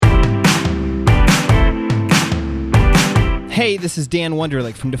Hey, this is Dan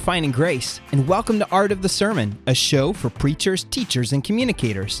Wunderlich from Defining Grace, and welcome to Art of the Sermon, a show for preachers, teachers, and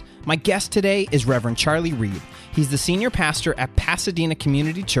communicators. My guest today is Reverend Charlie Reeb. He's the senior pastor at Pasadena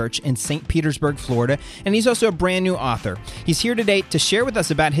Community Church in St. Petersburg, Florida, and he's also a brand new author. He's here today to share with us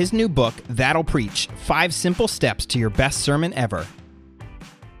about his new book, That'll Preach, 5 Simple Steps to Your Best Sermon Ever.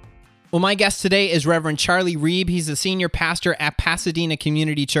 Well, my guest today is Reverend Charlie Reeb. He's the senior pastor at Pasadena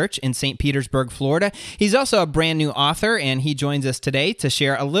Community Church in St. Petersburg, Florida. He's also a brand new author, and he joins us today to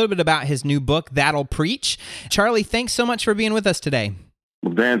share a little bit about his new book, That'll Preach. Charlie, thanks so much for being with us today.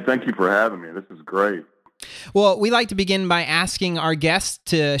 Well, Dan, thank you for having me. This is great. Well, we like to begin by asking our guests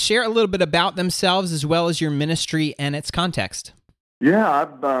to share a little bit about themselves as well as your ministry and its context. Yeah,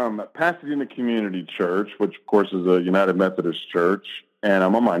 I'm at Pasadena Community Church, which, of course, is a United Methodist church. And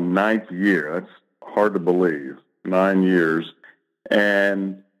I'm on my 9th year. That's hard to believe, 9 years.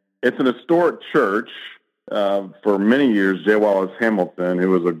 And it's an historic church. For many years, J. Wallace Hamilton,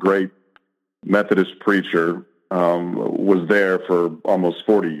 who was a great Methodist preacher, was there for almost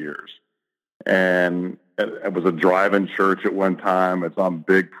 40 years. And it was a drive-in church at one time. It's on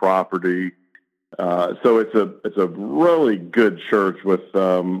big property. So it's a really good church with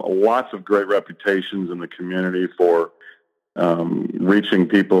lots of great reputations in the community for reaching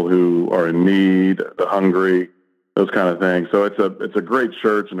people who are in need, the hungry, those kind of things. So it's a great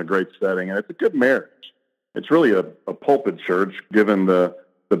church and a great setting, and it's a good marriage. It's really a pulpit church, given the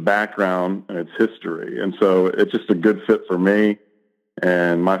background and its history. And so it's just a good fit for me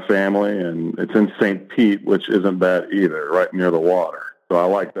and my family, and it's in St. Pete, which isn't bad either, right near the water. So I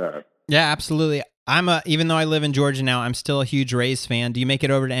like that. Yeah, absolutely. Even though I live in Georgia now, I'm still a huge Rays fan. Do you make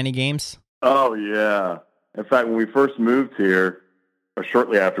it over to any games? Oh, yeah. In fact, when we first moved here, or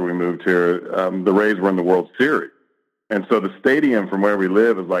shortly after we moved here, the Rays were in the World Series. And so the stadium from where we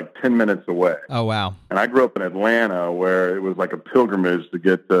live is like 10 minutes away. Oh, wow. And I grew up in Atlanta, where it was like a pilgrimage to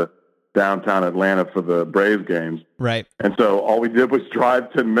get to downtown Atlanta for the Braves games. Right. And so all we did was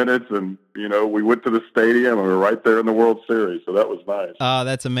drive 10 minutes, and, we went to the stadium, and we were right there in the World Series. So that was nice. Oh,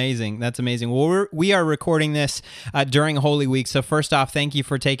 that's amazing. That's amazing. Well, we are recording this during Holy Week. So first off, thank you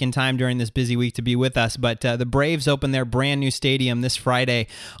for taking time during this busy week to be with us. But the Braves opened their brand new stadium this Friday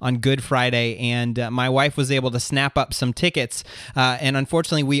on Good Friday, and my wife was able to snap up some tickets. And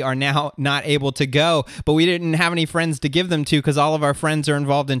unfortunately, we are now not able to go, but we didn't have any friends to give them to because all of our friends are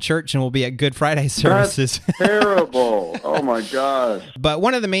involved in church and will be at Good Friday services. That's terrible. Oh, my gosh. But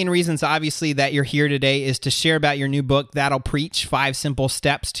one of the main reasons, obviously, that you're here today is to share about your new book, That'll Preach, 5 Simple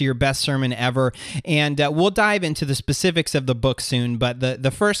Steps to Your Best Sermon Ever. And we'll dive into the specifics of the book soon, but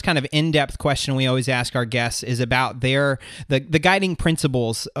the first kind of in-depth question we always ask our guests is about the guiding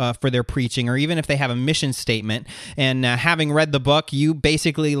principles for their preaching, or even if they have a mission statement. And having read the book, you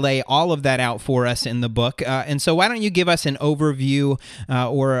basically lay all of that out for us in the book. And so why don't you give us an overview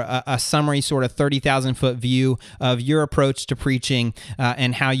or a summary sort of 30,000-foot view of your approach to preaching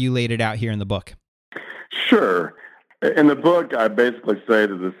and how you laid it out here in the book? Sure. In the book, I basically say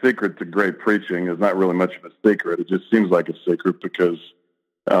that the secret to great preaching is not really much of a secret. It just seems like a secret because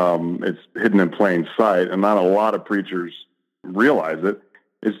it's hidden in plain sight, and not a lot of preachers realize it,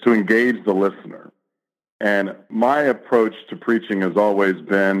 is to engage the listener. And my approach to preaching has always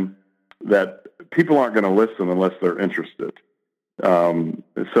been that people aren't going to listen unless they're interested.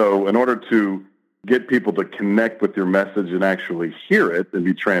 So in order to get people to connect with your message and actually hear it and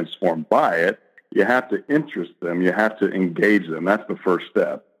be transformed by it, you have to interest them. You have to engage them. That's the first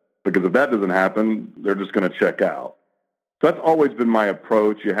step. Because if that doesn't happen, they're just going to check out. So that's always been my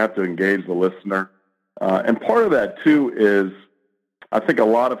approach. You have to engage the listener. And part of that, too, is I think a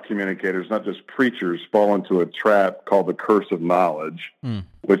lot of communicators, not just preachers, fall into a trap called the curse of knowledge,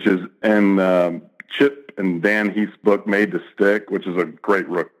 which is in Chip and Dan Heath's book, Made to Stick, which is a great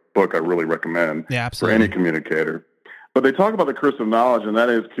book I really recommend for any communicator. But they talk about the curse of knowledge, and that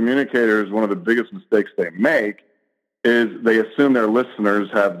is communicators, one of the biggest mistakes they make is they assume their listeners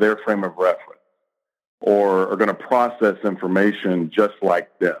have their frame of reference or are going to process information just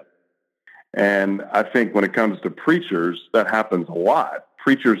like them. And I think when it comes to preachers, that happens a lot.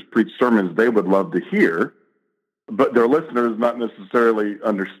 Preachers preach sermons they would love to hear, but their listeners not necessarily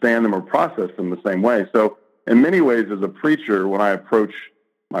understand them or process them the same way. So in many ways, as a preacher, when I approach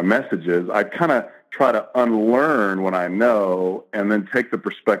my messages, I kind of try to unlearn what I know and then take the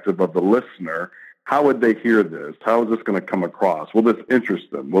perspective of the listener. How would they hear this? How is this going to come across? Will this interest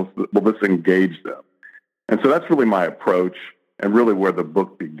them? Will this engage them? And so that's really my approach and really where the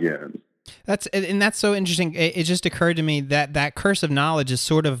book begins. That's so interesting. It just occurred to me that curse of knowledge is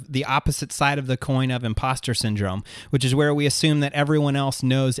sort of the opposite side of the coin of imposter syndrome, which is where we assume that everyone else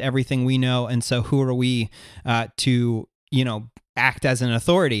knows everything we know, and so who are we to act as an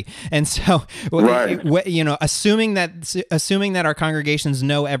authority. And so, right. assuming that our congregations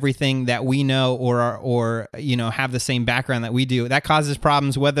know everything that we know or have the same background that we do, that causes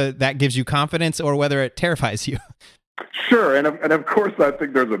problems, whether that gives you confidence or whether it terrifies you. Sure. And of course, I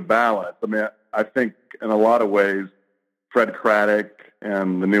think there's a balance. I mean, I think in a lot of ways, Fred Craddock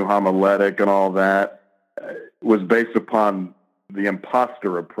and the New Homiletic and all that was based upon the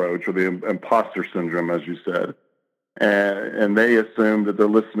imposter approach or the imposter syndrome, as you said. And they assumed that their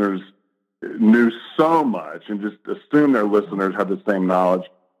listeners knew so much and just assumed their listeners had the same knowledge,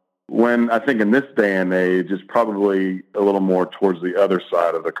 when I think in this day and age is probably a little more towards the other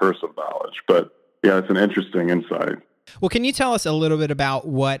side of the curse of knowledge. But yeah, it's an interesting insight. Well, can you tell us a little bit about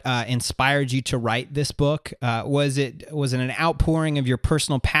what inspired you to write this book? Was it an outpouring of your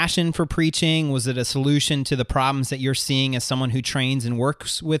personal passion for preaching? Was it a solution to the problems that you're seeing as someone who trains and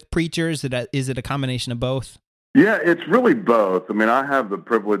works with preachers? Is it a combination of both? Yeah, it's really both. I mean, I have the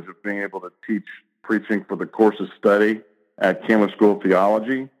privilege of being able to teach preaching for the course of study at Candler School of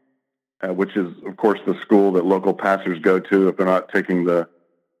Theology, which is, of course, the school that local pastors go to if they're not taking the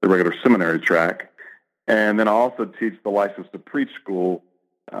regular seminary track. And then I also teach the License to Preach school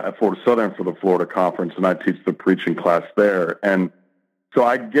at Florida Southern for the Florida Conference, and I teach the preaching class there. And so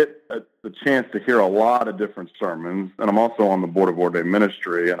I get the chance to hear a lot of different sermons, and I'm also on the Board of Ordained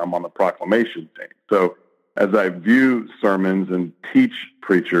Ministry, and I'm on the proclamation team. So as I view sermons and teach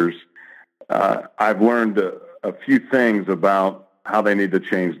preachers, I've learned a few things about how they need to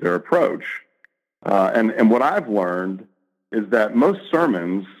change their approach. And what I've learned is that most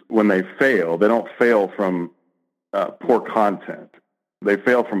sermons, when they don't fail from poor content. They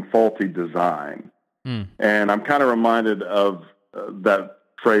fail from faulty design. And I'm kind of reminded of that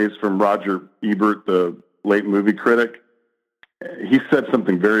phrase from Roger Ebert, the late movie critic. He said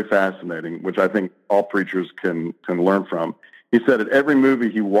something very fascinating, which I think all preachers can learn from. He said at every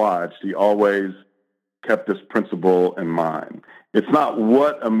movie he watched, he always kept this principle in mind. It's not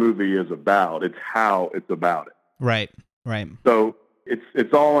what a movie is about, it's how it's about it. Right. So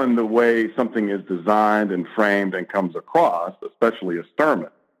it's all in the way something is designed and framed and comes across, especially a sermon.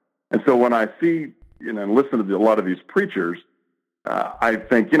 And so when I see, and listen to a lot of these preachers, I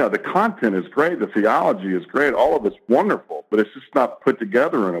think, the content is great, the theology is great, all of it's wonderful, but it's just not put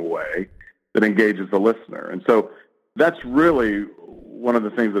together in a way that engages the listener. And so that's really one of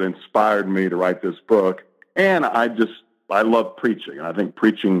the things that inspired me to write this book. And I love preaching, and I think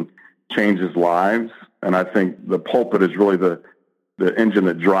preaching changes lives. And I think the pulpit is really the engine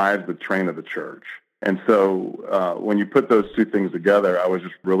that drives the train of the church. And so when you put those two things together, I was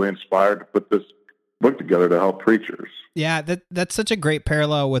just really inspired to put this book together to help preachers. Yeah, that's such a great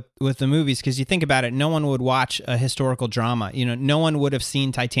parallel with the movies, because you think about it, no one would watch a historical drama. No one would have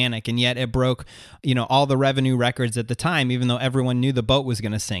seen Titanic, and yet it broke, all the revenue records at the time, even though everyone knew the boat was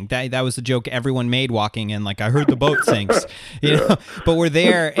going to sink. That was the joke everyone made walking in, like, I heard the boat sinks. But we're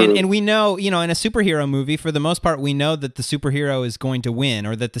there, and we know, in a superhero movie, for the most part, we know that the superhero is going to win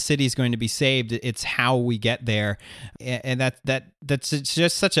or that the city is going to be saved. It's how we get there, and that's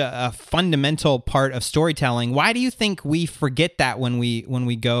just such a fundamental part of storytelling. Why do you think we forget that when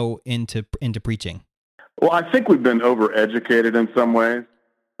we go into preaching? Well, I think we've been overeducated in some ways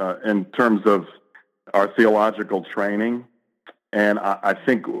in terms of our theological training. And I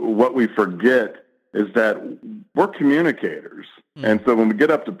think what we forget is that we're communicators. And so when we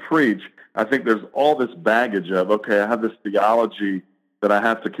get up to preach, I think there's all this baggage of, okay, I have this theology that I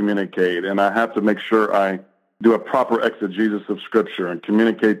have to communicate, and I have to make sure I do a proper exegesis of Scripture and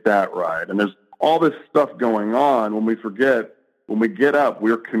communicate that right. And there's all this stuff going on when we forget, when we get up,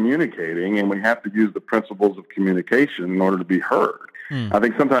 we're communicating, and we have to use the principles of communication in order to be heard. I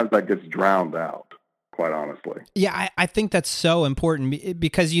think sometimes that gets drowned out, quite honestly. Yeah, I think that's so important,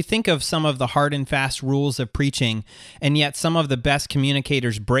 because you think of some of the hard and fast rules of preaching, and yet some of the best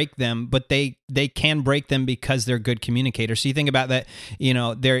communicators break them, but they can break them because they're good communicators. So you think about that,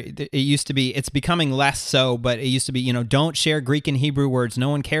 it used to be, it's becoming less so, but it used to be, don't share Greek and Hebrew words. No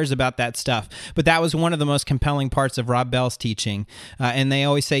one cares about that stuff. But that was one of the most compelling parts of Rob Bell's teaching. And they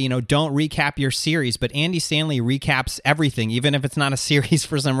always say, don't recap your series, but Andy Stanley recaps everything, even if it's not a series.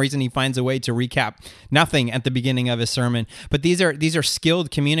 For some reason, he finds a way to recap nothing at the beginning of his sermon. But these are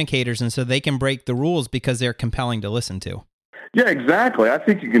skilled communicators, and so they can break the rules because they're compelling to listen to. Yeah, exactly. I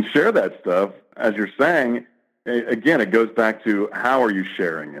think you can share that stuff, as you're saying. Again, it goes back to how are you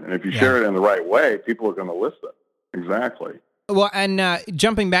sharing it? And if you share it in the right way, people are going to listen. Exactly. Well, and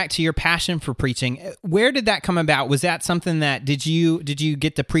jumping back to your passion for preaching, where did that come about? Was that something that did you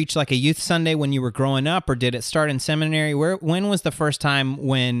get to preach like a youth Sunday when you were growing up, or did it start in seminary? When was the first time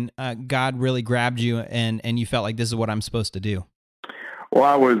when God really grabbed you and you felt like this is what I'm supposed to do? Well,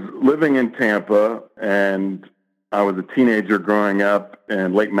 I was living in Tampa, and I was a teenager growing up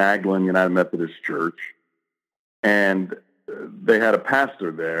in Lake Magdalene United Methodist Church, and they had a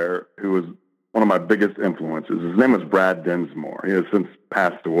pastor there who was one of my biggest influences. His name was Brad Dinsmore. He has since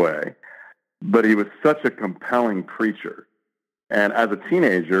passed away, but he was such a compelling preacher. And as a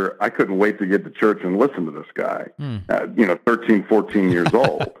teenager, I couldn't wait to get to church and listen to this guy, 13, 14 years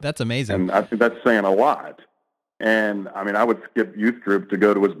old. That's amazing. And I think that's saying a lot. And I mean, I would skip youth group to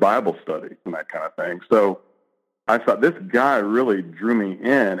go to his Bible studies and that kind of thing. So I thought this guy really drew me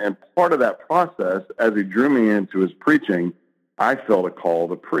in. And part of that process, as he drew me into his preaching, I felt a call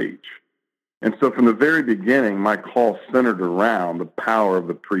to preach. And so from the very beginning, my call centered around the power of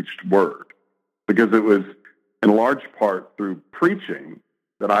the preached word, because it was in large part through preaching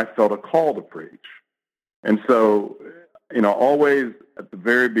that I felt a call to preach. And so, always at the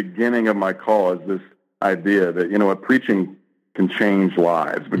very beginning of my call is this idea that, preaching can change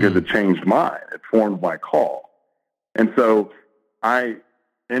lives, because it changed mine. It formed my call. And so I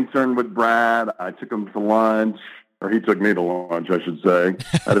interned with Brad. I took him to lunch. Or he took me to lunch, I should say.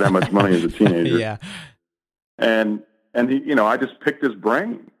 I didn't have much money as a teenager. Yeah. And he, I just picked his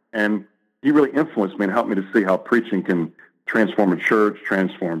brain. And he really influenced me and helped me to see how preaching can transform a church,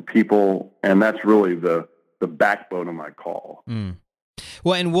 transform people. And that's really the backbone of my call. Mm.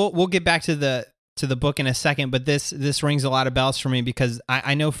 Well, and we'll get back to the book in a second, but this rings a lot of bells for me, because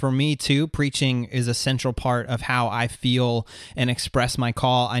I know for me too, preaching is a central part of how I feel and express my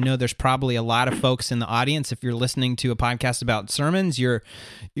call. I know there's probably a lot of folks in the audience. If you're listening to a podcast about sermons,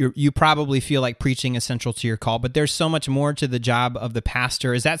 you probably feel like preaching is central to your call, but there's so much more to the job of the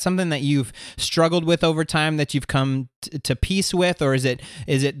pastor. Is that something that you've struggled with over time, that you've come to peace with, or is it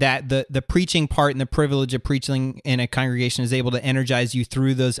that the preaching part and the privilege of preaching in a congregation is able to energize you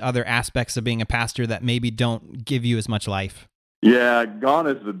through those other aspects of being a pastor that maybe don't give you as much life? Yeah, gone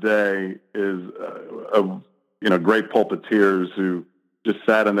is the day is great pulpiteers who just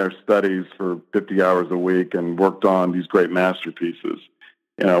sat in their studies for 50 hours a week and worked on these great masterpieces.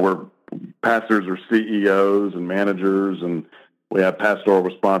 Where pastors are CEOs and managers, and we have pastoral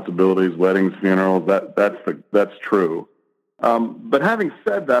responsibilities, weddings, funerals. That's true. But having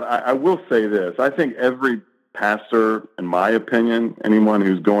said that, I will say this: I think every pastor, in my opinion, anyone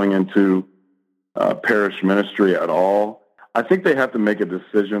who's going into parish ministry at all, I think they have to make a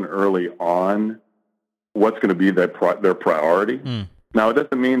decision early on what's going to be their priority. Now, it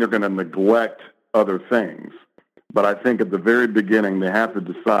doesn't mean they're going to neglect other things, but I think at the very beginning they have to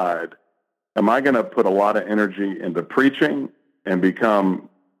decide, am I going to put a lot of energy into preaching and become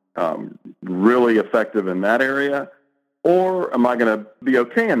really effective in that area, or am I going to be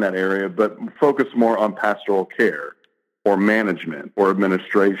okay in that area but focus more on pastoral care or management or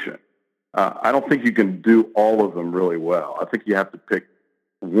administration? I don't think you can do all of them really well. I think you have to pick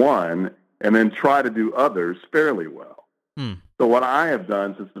one and then try to do others fairly well. So what I have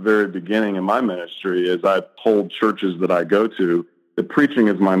done since the very beginning in my ministry is I've told churches that I go to that preaching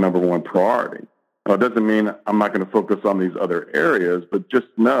is my number one priority. Now, it doesn't mean I'm not going to focus on these other areas, but just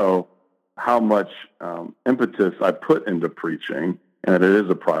know how much impetus I put into preaching, and that it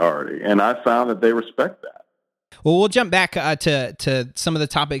is a priority. And I found that they respect that. Well, we'll jump back to some of the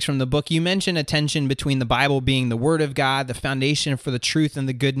topics from the book. You mentioned a tension between the Bible being the Word of God, the foundation for the truth and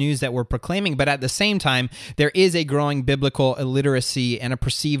the good news that we're proclaiming, but at the same time, there is a growing biblical illiteracy and a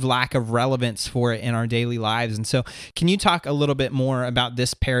perceived lack of relevance for it in our daily lives. And so can you talk a little bit more about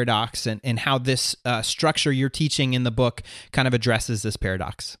this paradox and how this structure you're teaching in the book kind of addresses this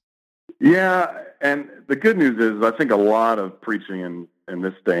paradox? Yeah, and the good news is I think a lot of preaching in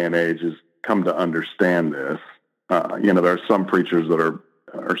this day and age has come to understand this. There are some preachers that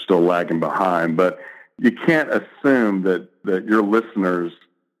are still lagging behind, but you can't assume that your listeners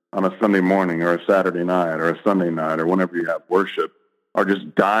on a Sunday morning or a Saturday night or a Sunday night or whenever you have worship are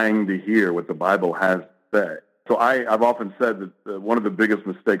just dying to hear what the Bible has to say. So I've often said that one of the biggest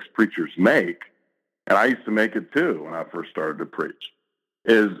mistakes preachers make, and I used to make it too when I first started to preach,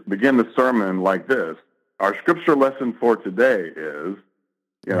 is begin the sermon like this. Our scripture lesson for today is,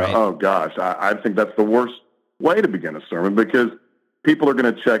 Right. Oh gosh, I think that's the worst way to begin a sermon, because people are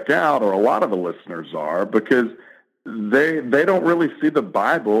going to check out, or a lot of the listeners are, because they don't really see the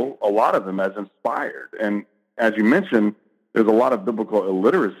Bible, a lot of them, as inspired. And as you mentioned, there's a lot of biblical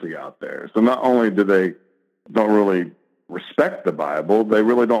illiteracy out there. So not only do they don't really respect the Bible, they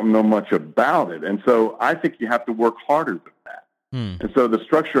really don't know much about it. And so I think you have to work harder than that. Hmm. And so the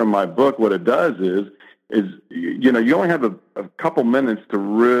structure of my book, what it does is you only have a couple minutes to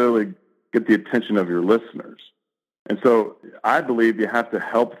really get the attention of your listeners. And so I believe you have to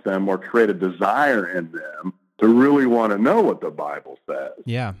help them or create a desire in them to really want to know what the Bible says.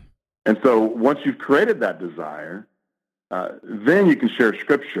 Yeah. And so once you've created that desire, then you can share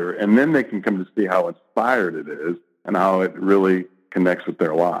Scripture, and then they can come to see how inspired it is and how it really connects with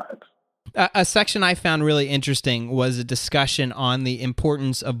their lives. A section I found really interesting was a discussion on the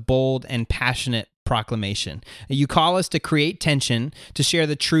importance of bold and passionate proclamation. You call us to create tension, to share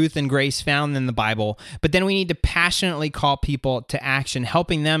the truth and grace found in the Bible, but then we need to passionately call people to action,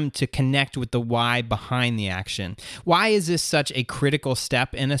 helping them to connect with the why behind the action. Why is this such a critical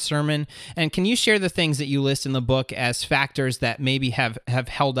step in a sermon? And can you share the things that you list in the book as factors that maybe have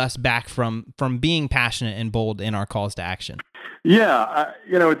held us back from being passionate and bold in our calls to action? Yeah,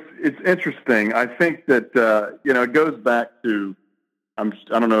 it's interesting. I think that it goes back to I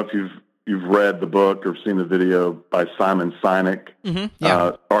don't know if you've read the book or seen the video by Simon Sinek. Mm-hmm.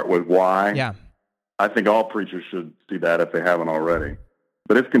 Yeah. Start with Why. Yeah. I think all preachers should see that if they haven't already.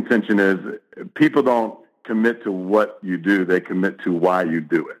 But his contention is people don't commit to what you do; they commit to why you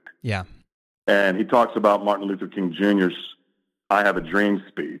do it. Yeah. And he talks about Martin Luther King Jr.'s "I Have a Dream"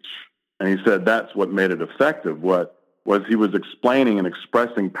 speech, and he said that's what made it effective. What was he was explaining and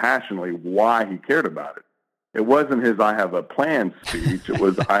expressing passionately why he cared about it. It wasn't his "I have a plan" speech. It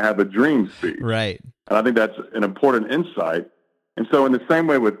was "I have a dream" speech. Right. And I think that's an important insight. And so in the same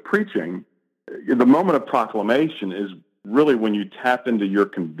way with preaching, the moment of proclamation is really when you tap into your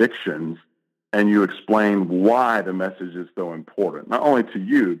convictions and you explain why the message is so important, not only to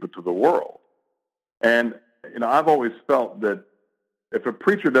you, but to the world. And, I've always felt that if a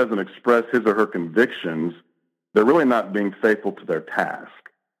preacher doesn't express his or her convictions, they're really not being faithful to their task.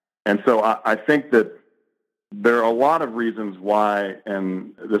 And so I think that there are a lot of reasons why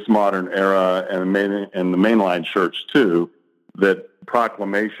in this modern era and in the mainline church too, that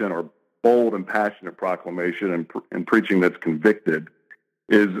proclamation or bold and passionate proclamation and preaching that's convicted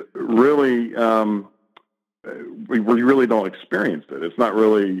is really, we really don't experience it. It's not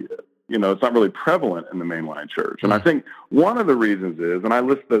really, it's not really prevalent in the mainline church. And I think one of the reasons is, and I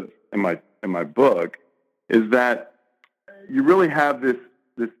list this in my book, is that you really have this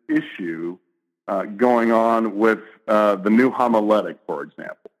issue going on with the new homiletic, for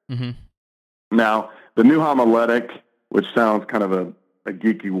example. Mm-hmm. Now, the new homiletic, which sounds kind of a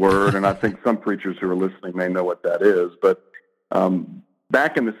geeky word, and I think some preachers who are listening may know what that is, but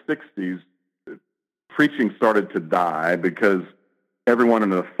back in the 60s, preaching started to die because everyone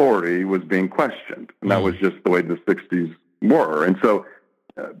in authority was being questioned, and that was just the way the 60s were. And so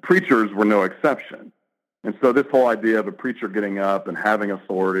preachers were no exception. And so this whole idea of a preacher getting up and having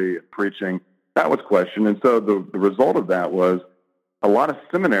authority and preaching, that was questioned. And so the result of that was a lot of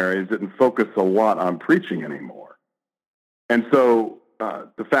seminaries didn't focus a lot on preaching anymore. And so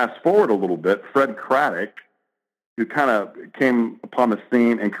to fast forward a little bit, Fred Craddock, who kind of came upon the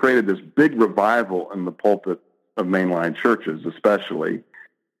scene and created this big revival in the pulpit of mainline churches, especially,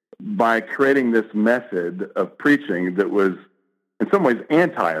 by creating this method of preaching that was in some ways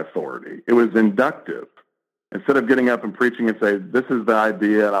anti-authority. It was inductive. Instead of getting up and preaching and say, this is the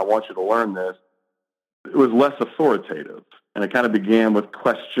idea and I want you to learn this, it was less authoritative. And it kind of began with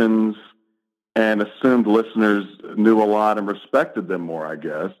questions and assumed listeners knew a lot and respected them more, I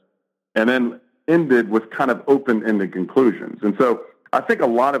guess, and then ended with kind of open-ended conclusions. And so I think a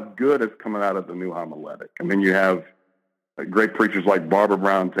lot of good is coming out of the new homiletic. I mean, you have great preachers like Barbara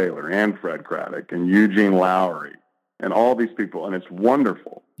Brown Taylor and Fred Craddock and Eugene Lowry and all these people, and it's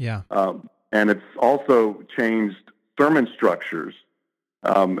wonderful. Yeah. And it's also changed sermon structures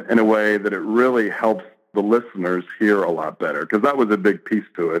in a way that it really helps the listeners hear a lot better, because that was a big piece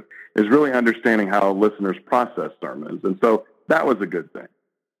to it, is really understanding how listeners process sermons. And so that was a good thing.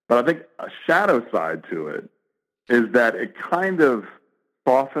 But I think a shadow side to it is that it kind of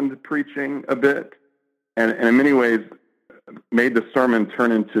softened preaching a bit and in many ways made the sermon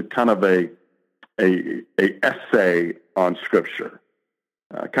turn into kind of a essay on Scripture.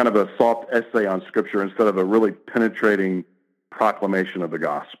 Kind of a soft essay on Scripture instead of a really penetrating proclamation of the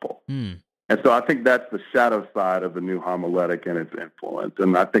gospel. And so I think that's the shadow side of the new homiletic and its influence.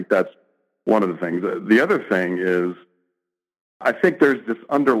 And I think that's one of the things. The other thing is, I think there's this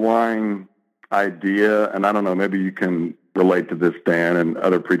underlying idea, and I don't know, maybe you can relate to this, Dan, and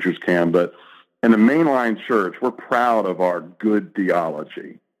other preachers can, but in the mainline church, we're proud of our good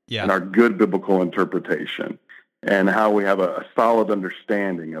theology and our good biblical interpretation, and how we have a solid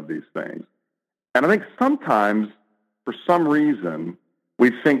understanding of these things. And I think sometimes, for some reason,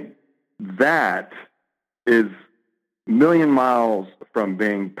 we think that is million miles from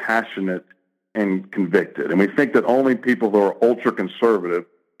being passionate and convicted. And we think that only people who are ultra-conservative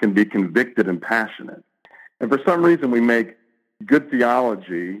can be convicted and passionate. And for some reason, we make good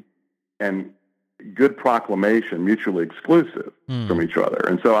theology and good proclamation mutually exclusive from each other.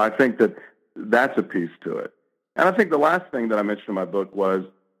 And so I think that that's a piece to it. And I think the last thing that I mentioned in my book was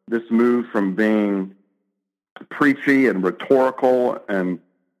this move from being preachy and rhetorical and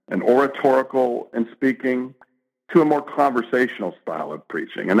oratorical in speaking to a more conversational style of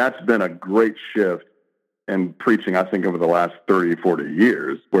preaching. And that's been a great shift in preaching, I think, over the last 30, 40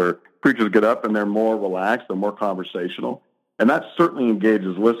 years, where preachers get up and they're more relaxed, they're more conversational. And that certainly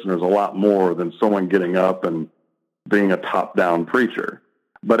engages listeners a lot more than someone getting up and being a top-down preacher.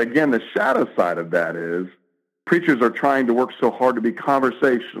 But again, the shadow side of that is preachers are trying to work so hard to be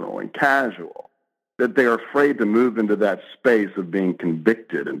conversational and casual that they are afraid to move into that space of being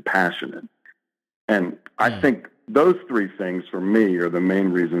convicted and passionate. And I think those three things, for me, are the main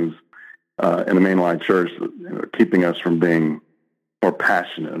reasons in the mainline church keeping us from being more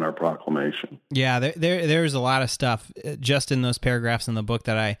passionate in our proclamation. Yeah, there's a lot of stuff just in those paragraphs in the book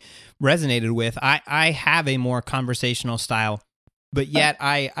that I resonated with. I have a more conversational style, but yet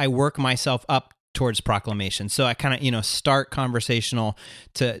I work myself up towards proclamation. So I kind of, start conversational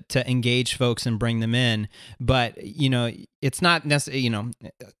to engage folks and bring them in. But, it's not necessarily,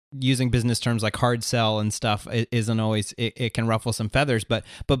 using business terms like hard sell and stuff isn't always, it can ruffle some feathers, but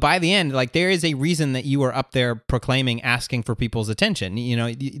by the end, like, there is a reason that you are up there proclaiming, asking for people's attention.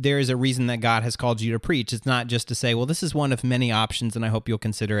 There is a reason that God has called you to preach. It's not just to say, well, this is one of many options and I hope you'll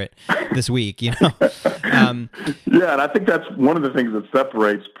consider it this week, Yeah, and I think that's one of the things that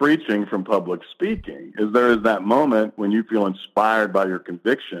separates preaching from public speaking is there is that moment when you feel inspired by your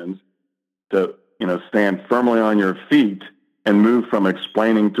convictions to, stand firmly on your feet and move from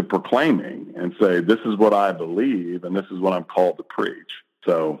explaining to proclaiming and say, this is what I believe and this is what I'm called to preach.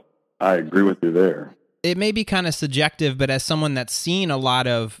 So I agree with you there. It may be kind of subjective, but as someone that's seen a lot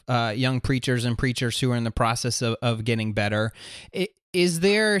of young preachers and preachers who are in the process of getting better, is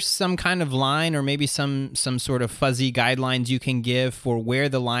there some kind of line or maybe some sort of fuzzy guidelines you can give for where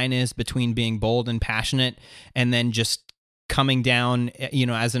the line is between being bold and passionate and then just coming down,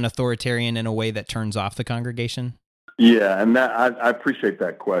 as an authoritarian in a way that turns off the congregation? Yeah, and that I appreciate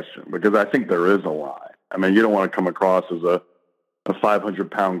that question because I think there is a line. I mean, you don't want to come across as a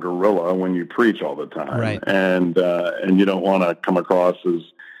 500-pound gorilla when you preach all the time, right? And you don't want to come across as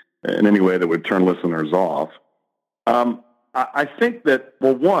in any way that would turn listeners off. I think that,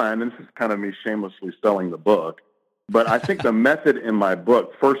 well, one, and this is kind of me shamelessly selling the book, but I think the method in my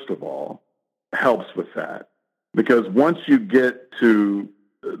book, first of all, helps with that because once you get to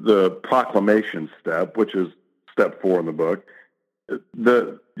the proclamation step, which is step 4 in the book,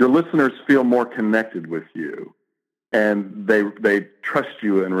 your listeners feel more connected with you and they trust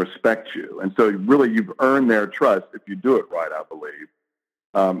you and respect you. And so really you've earned their trust if you do it right, I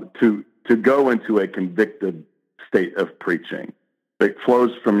believe, to go into a convicted state of preaching that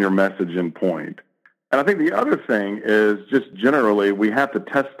flows from your message and point. And I think the other thing is just generally we have to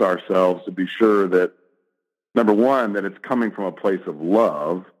test ourselves to be sure that, number one, that it's coming from a place of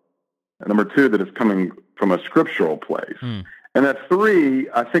love, and number two, that it's coming from a scriptural place. And at 3,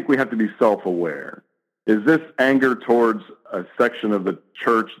 I think we have to be self-aware. Is this anger towards a section of the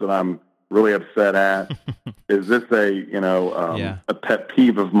church that I'm really upset at? Is this a pet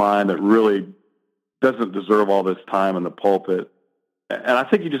peeve of mine that really doesn't deserve all this time in the pulpit? And I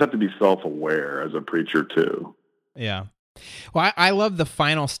think you just have to be self-aware as a preacher too. Yeah. Well, I love the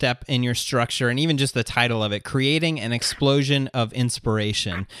final step in your structure and even just the title of it, creating an explosion of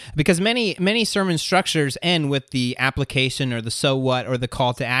inspiration. Because many sermon structures end with the application or the so what or the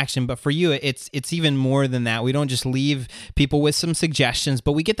call to action. But for you, it's even more than that. We don't just leave people with some suggestions,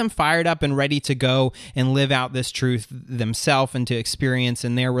 but we get them fired up and ready to go and live out this truth themselves and to experience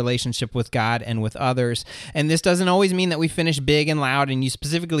in their relationship with God and with others. And this doesn't always mean that we finish big and loud. And you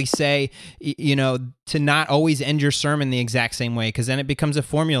specifically say, to not always end your sermon the exact same way, because then it becomes a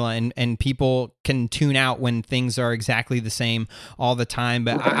formula and people can tune out when things are exactly the same all the time.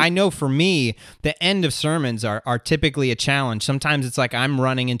 But I know for me, the end of sermons are typically a challenge. Sometimes it's like I'm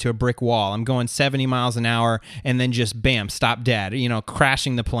running into a brick wall. I'm going 70 miles an hour and then just bam, stop dead,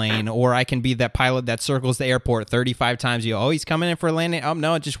 crashing the plane. Or I can be that pilot that circles the airport 35 times. He's coming in for a landing. Oh,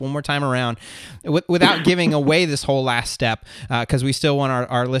 no, just one more time around, without giving away this whole last step, because we still want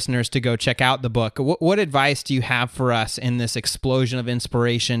our listeners to go check out the book. What advice do you have for us in this explosion of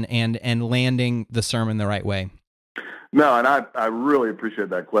inspiration and landing the sermon the right way? No, and I really appreciate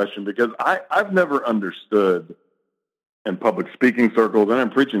that question because I've never understood in public speaking circles and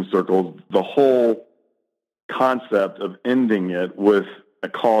in preaching circles the whole concept of ending it with a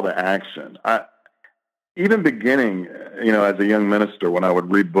call to action. Even beginning, as a young minister, when I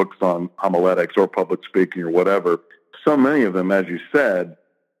would read books on homiletics or public speaking or whatever, so many of them, as you said,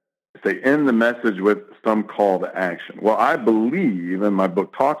 they end the message with some call to action. Well, I believe, and my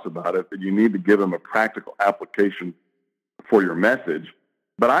book talks about it, that you need to give them a practical application for your message.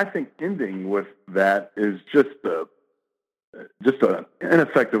 But I think ending with that is just an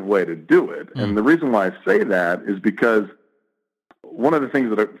ineffective way to do it. And the reason why I say that is because one of the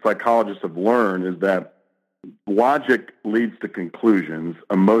things that psychologists have learned is that logic leads to conclusions,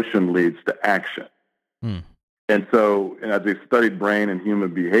 emotion leads to action. And so as they studied brain and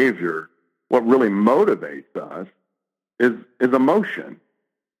human behavior, what really motivates us is emotion.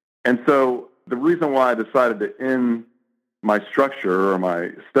 And so the reason why I decided to end my structure or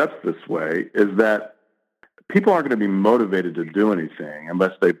my steps this way is that people aren't going to be motivated to do anything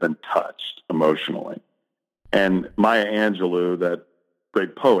unless they've been touched emotionally. And Maya Angelou, that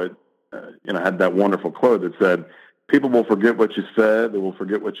great poet, had that wonderful quote that said, "People will forget what you said, they will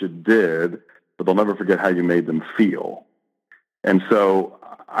forget what you did, but they'll never forget how you made them feel." And so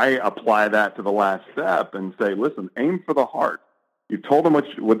I apply that to the last step and say, listen, aim for the heart. You've told them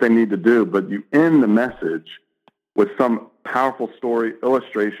what they need to do, but you end the message with some powerful story,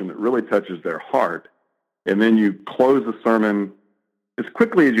 illustration that really touches their heart. And then you close the sermon as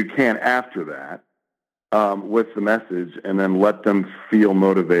quickly as you can after that with the message, and then let them feel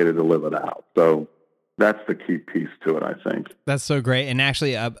motivated to live it out. So that's the key piece to it, I think. That's so great. And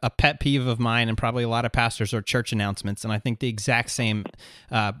actually, a pet peeve of mine, and probably a lot of pastors, are church announcements. And I think the exact same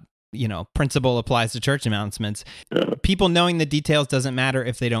principle applies to church announcements. Yeah. People knowing the details doesn't matter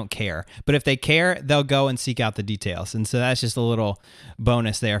if they don't care. But if they care, they'll go and seek out the details. And so that's just a little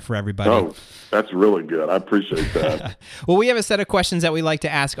bonus there for everybody. Oh, that's really good. I appreciate that. Well, we have a set of questions that we like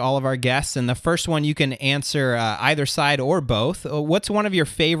to ask all of our guests. And the first one, you can answer either side or both. What's one of your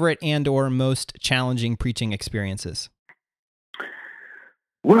favorite and or most challenging preaching experiences?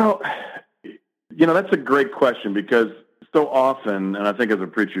 Well, that's a great question, because so often, and I think as a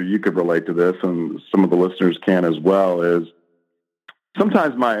preacher you could relate to this, and some of the listeners can as well, is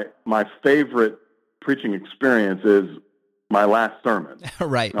sometimes my favorite preaching experience is my last sermon.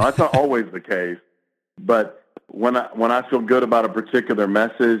 Right. Now, that's not always the case, but when I feel good about a particular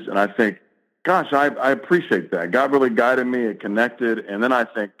message and I think, gosh, I appreciate that. God really guided me, it connected, and then I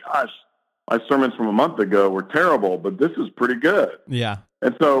think, gosh, my sermons from a month ago were terrible, but this is pretty good. Yeah.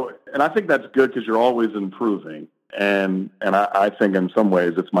 And I think that's good because you're always improving. And I think in some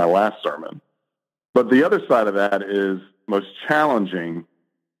ways it's my last sermon. But the other side of that is most challenging.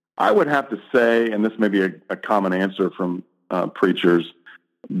 I would have to say, and this may be a common answer from preachers,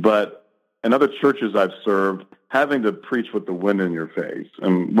 but in other churches I've served, having to preach with the wind in your face.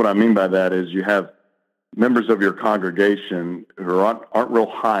 And what I mean by that is you have members of your congregation who aren't real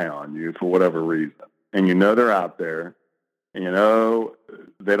high on you for whatever reason. And they're out there. And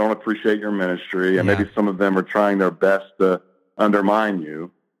they don't appreciate your ministry, and maybe some of them are trying their best to undermine you,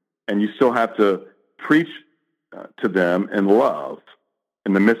 and you still have to preach to them in love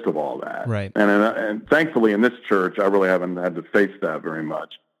in the midst of all that. Right. And thankfully in this church, I really haven't had to face that very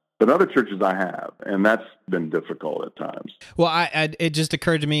much. But other churches I have, and that's been difficult at times. Well, it just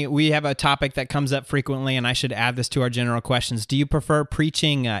occurred to me, we have a topic that comes up frequently, and I should add this to our general questions. Do you prefer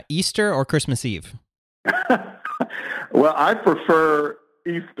preaching Easter or Christmas Eve? Well, I prefer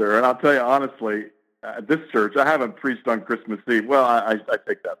Easter, and I'll tell you honestly, at this church, I haven't preached on Christmas Eve. Well, I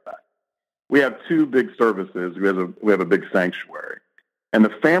take that back. We have two big services. We have a big sanctuary, and the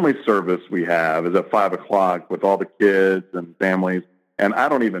family service we have is at 5:00 with all the kids and families, and I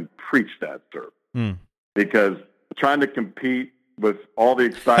don't even preach that service because trying to compete with all the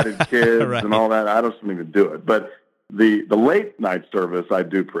excited kids right. and all that, I just don't even do it. But the late night service, I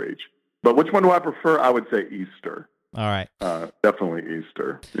do preach. But which one do I prefer? I would say Easter. All right. Definitely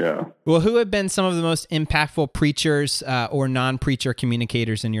Easter. Yeah. Well, who have been some of the most impactful preachers or non-preacher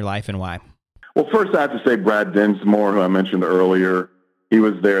communicators in your life, and why? Well, first I have to say Brad Dinsmore, who I mentioned earlier. He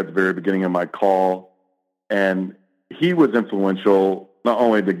was there at the very beginning of my call, and he was influential. Not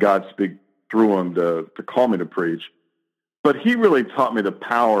only did God speak through him to call me to preach, but he really taught me the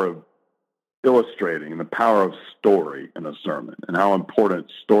power of illustrating and the power of story in a sermon, and how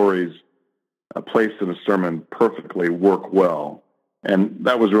important stories placed in a sermon perfectly work well. And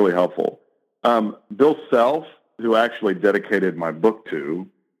that was really helpful. Bill Self, who actually dedicated my book to,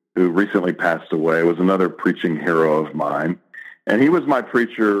 who recently passed away, was another preaching hero of mine. And he was my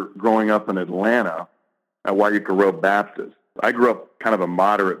preacher growing up in Atlanta at Waukesha Road Baptist. I grew up kind of a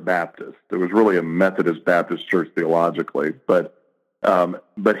moderate Baptist. There was really a Methodist Baptist church theologically, but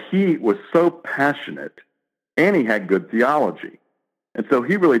he was so passionate and he had good theology. And so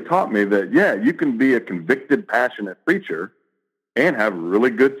he really taught me that, yeah, you can be a convicted, passionate preacher and have really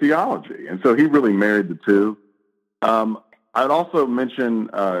good theology. And so he really married the two. I'd also mention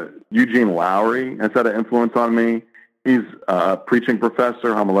Eugene Lowry has had an influence on me. He's a preaching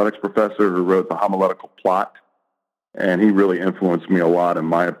professor, homiletics professor, who wrote The Homiletical Plot, and he really influenced me a lot in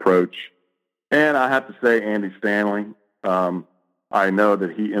my approach. And I have to say Andy Stanley. I know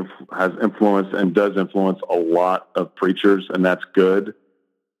that he has influenced and does influence a lot of preachers, and that's good.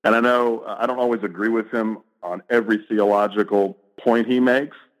 And I know I don't always agree with him on every theological point he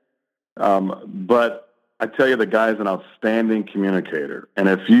makes, but I tell you, the guy's an outstanding communicator. And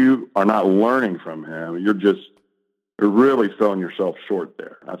if you are not learning from him, you're really selling yourself short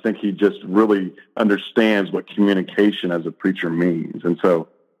there. I think he just really understands what communication as a preacher means. And so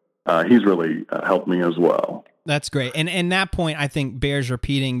he's really helped me as well. That's great. And that point, I think, bears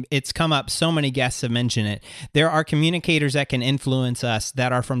repeating. It's come up. So many guests have mentioned it. There are communicators that can influence us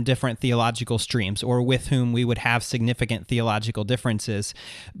that are from different theological streams or with whom we would have significant theological differences,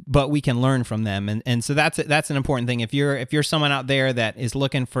 but we can learn from them. And so that's an important thing. If you're someone out there that is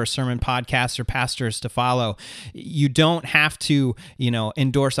looking for sermon podcasts or pastors to follow, you don't have to,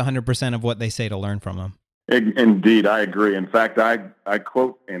 endorse 100% of what they say to learn from them. Indeed, I agree. In fact, I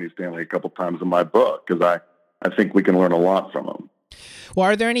quote Andy Stanley a couple times in my book because I think we can learn a lot from him. Well,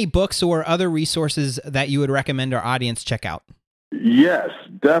 are there any books or other resources that you would recommend our audience check out? Yes,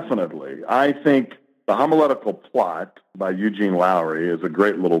 definitely. I think The Homiletical Plot by Eugene Lowry is a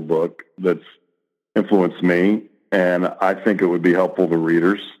great little book that's influenced me, and I think it would be helpful to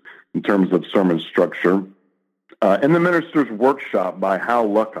readers in terms of sermon structure. In the Minister's Workshop by Hal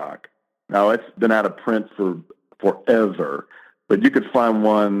Luckock. Now, it's been out of print for forever, but you could find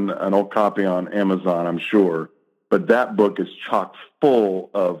an old copy on Amazon, I'm sure. But that book is chock full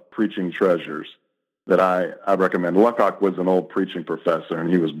of preaching treasures that I recommend. Luckock was an old preaching professor, and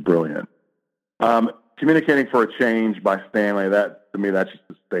he was brilliant. Communicating for a Change by Stanley, to me, that's just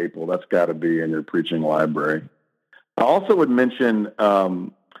a staple. That's got to be in your preaching library. I also would mention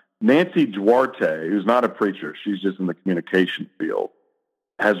Nancy Duarte, who's not a preacher. She's just in the communication field,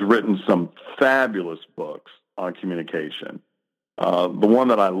 has written some fabulous books on communication. The one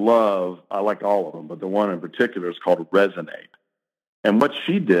that I love, I like all of them, but the one in particular is called Resonate. And what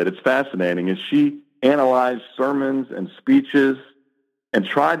she did, it's fascinating, is she analyzed sermons and speeches and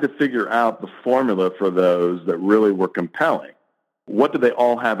tried to figure out the formula for those that really were compelling. What do they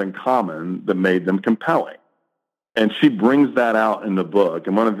all have in common that made them compelling? And she brings that out in the book.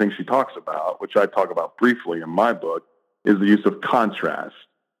 And one of the things she talks about, which I talk about briefly in my book, is the use of contrast.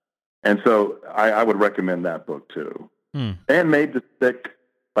 And so I would recommend that book too. And Made to Stick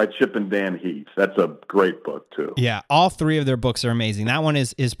by Chip and Dan Heath. That's a great book too. Yeah, all three of their books are amazing. That one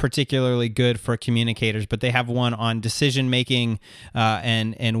is particularly good for communicators, but they have one on decision making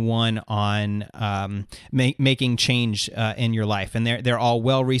and one on making change in your life, and they're all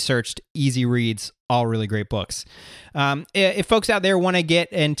well researched, easy reads. All really great books. If folks out there want to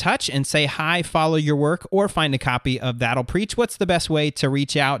get in touch and say hi, follow your work, or find a copy of That'll Preach, what's the best way to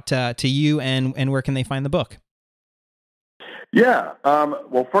reach out to you, and where can they find the book? Yeah.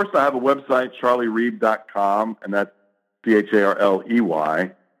 Well, first I have a website, charliereeb.com, and that's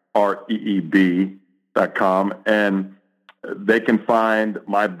CharlieReeb.com. And they can find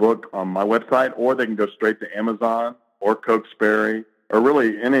my book on my website, or they can go straight to Amazon or Cokesbury or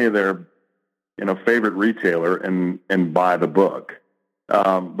really any of their favorite retailer and buy the book.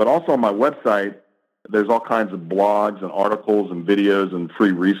 But also on my website, there's all kinds of blogs and articles and videos and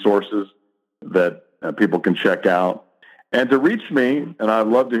free resources that people can check out. And to reach me, and I'd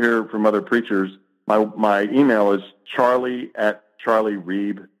love to hear from other preachers, my email is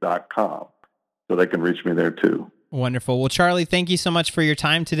charlie@charliereeb.com. So they can reach me there too. Wonderful. Well, Charlie, thank you so much for your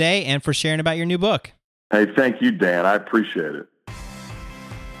time today and for sharing about your new book. Hey, thank you, Dan. I appreciate it.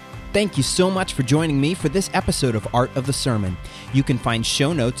 Thank you so much for joining me for this episode of Art of the Sermon. You can find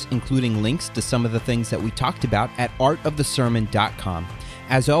show notes, including links to some of the things that we talked about, at artofthesermon.com.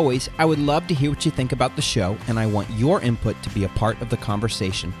 As always, I would love to hear what you think about the show, and I want your input to be a part of the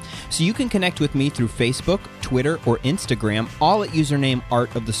conversation. So you can connect with me through Facebook, Twitter, or Instagram, all at username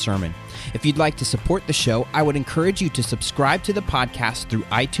Art of the Sermon. If you'd like to support the show, I would encourage you to subscribe to the podcast through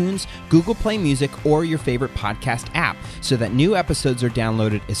iTunes, Google Play Music, or your favorite podcast app so that new episodes are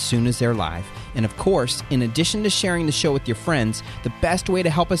downloaded as soon as they're live. And of course, in addition to sharing the show with your friends, the best way to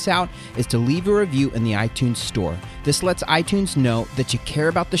help us out is to leave a review in the iTunes store. This lets iTunes know that you care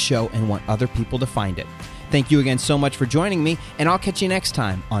about the show and want other people to find it. Thank you again so much for joining me, and I'll catch you next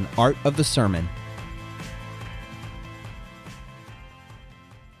time on Art of the Sermon.